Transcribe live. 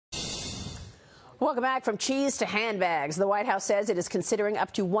Welcome back. From cheese to handbags, the White House says it is considering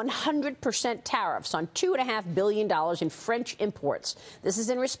up to 100% tariffs on $2.5 billion in French imports. This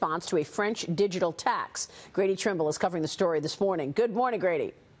is in response to a French digital tax. Grady Trimble is covering the story this morning. Good morning,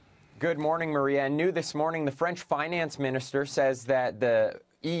 Grady. Good morning, Maria. And new this morning, the French finance minister says that the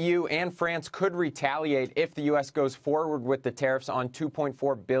EU and France could retaliate if the U.S. goes forward with the tariffs on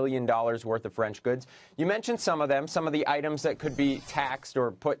 $2.4 billion worth of French goods. You mentioned some of them, some of the items that could be taxed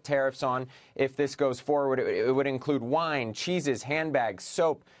or put tariffs on if this goes forward. It would include wine, cheeses, handbags,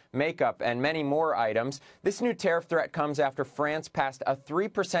 soap, makeup, and many more items. This new tariff threat comes after France passed a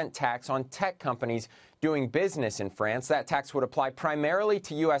 3% tax on tech companies doing business in France. That tax would apply primarily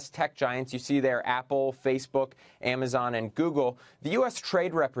to U.S. tech giants. You see there Apple, Facebook, Amazon, and Google. The U.S.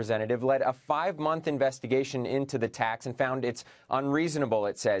 trade representative led a 5-month investigation into the tax and found it's unreasonable,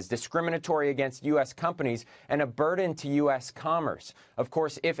 it says, discriminatory against U.S. companies, and a burden to U.S. commerce. Of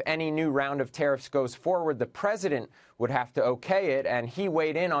course, if any new round of tariffs goes forward, the president would have to okay it, and he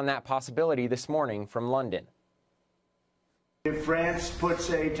weighed in on that possibility this morning from London. If France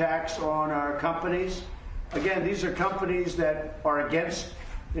puts a tax on our companies, again, these are companies that are against,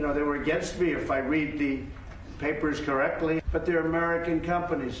 they were against me if I read the papers correctly, but they're American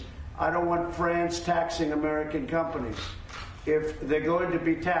companies. I don't want France taxing American companies. If they're going to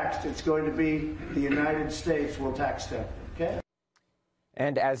be taxed, it's going to be the United States will tax them, okay?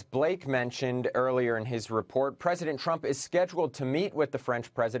 And as Blake mentioned earlier in his report, President Trump is scheduled to meet with the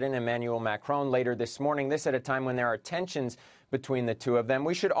French President Emmanuel Macron later this morning, this at a time when there are tensions between the two of them.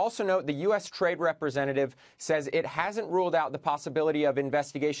 We should also note the U.S. Trade Representative says it hasn't ruled out the possibility of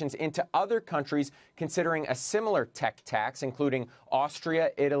investigations into other countries considering a similar tech tax, including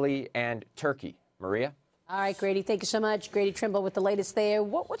Austria, Italy, and Turkey. Maria? All right, Grady, thank you so much. Grady Trimble with the latest there.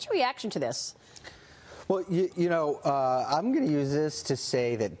 What's your reaction to this? Well, I'm going to use this to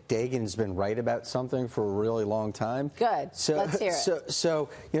say that Dagen's been right about something for a really long time. Good. Let's hear it. So,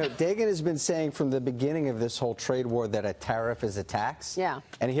 Dagen has been saying from the beginning of this whole trade war that a tariff is a tax. Yeah.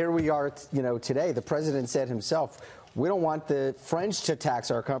 And here we are, today. The president said himself, we don't want the French to tax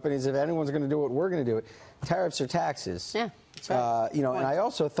our companies. If anyone's going to do it, we're going to do it. Tariffs are taxes. Yeah. That's right. And I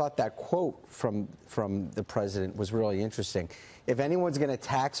also thought that quote from the president was really interesting. If anyone's going to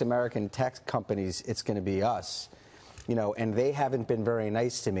tax American tech companies, it's going to be us. And they haven't been very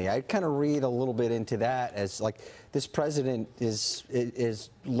nice to me. I kind of read a little bit into that as like this president is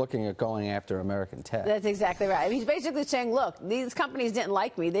looking at going after American tech. That's exactly right. He's basically saying, look, these companies didn't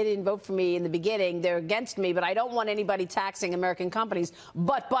like me. They didn't vote for me in the beginning. They're against me, but I don't want anybody taxing American companies.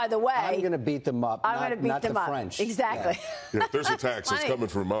 But by the way, I'm going to beat them up, not the French. Exactly. Yeah, if there's a tax, it's coming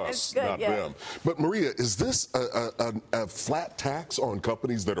from us, not them. But Maria, is this a flat tax on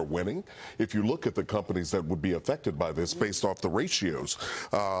companies that are winning? If you look at the companies that would be affected by this based off the ratios,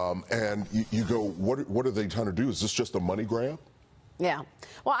 and you go, what are they trying to do? Is this just a money grab? Yeah.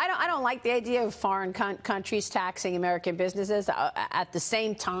 Well, I don't like the idea of foreign countries taxing American businesses. At the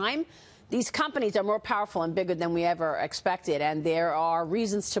same time, these companies are more powerful and bigger than we ever expected, and there are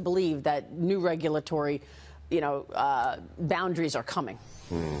reasons to believe that new regulatory, boundaries are coming.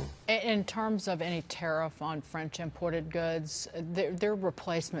 In terms of any tariff on French imported goods, there are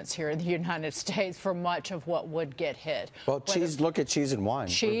replacements here in the United States for much of what would get hit. Well, look at cheese and wine.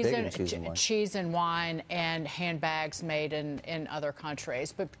 Cheese and wine and handbags made in other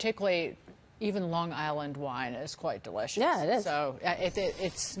countries, but particularly even Long Island wine is quite delicious. Yeah, it is. So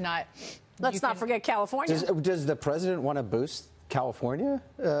it's not. Let's not forget California. Does the president want to boost California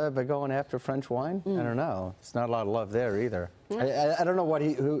by going after French wine? I don't know. It's not a lot of love there either. I don't know what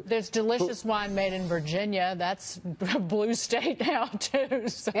There's delicious wine made in Virginia. That's a blue state now, too.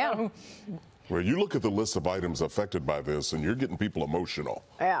 So. Yeah. Well, you look at the list of items affected by this, and you're getting people emotional.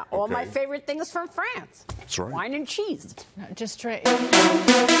 Yeah. Well, my favorite thing is from France. That's right. Wine and cheese. Just try.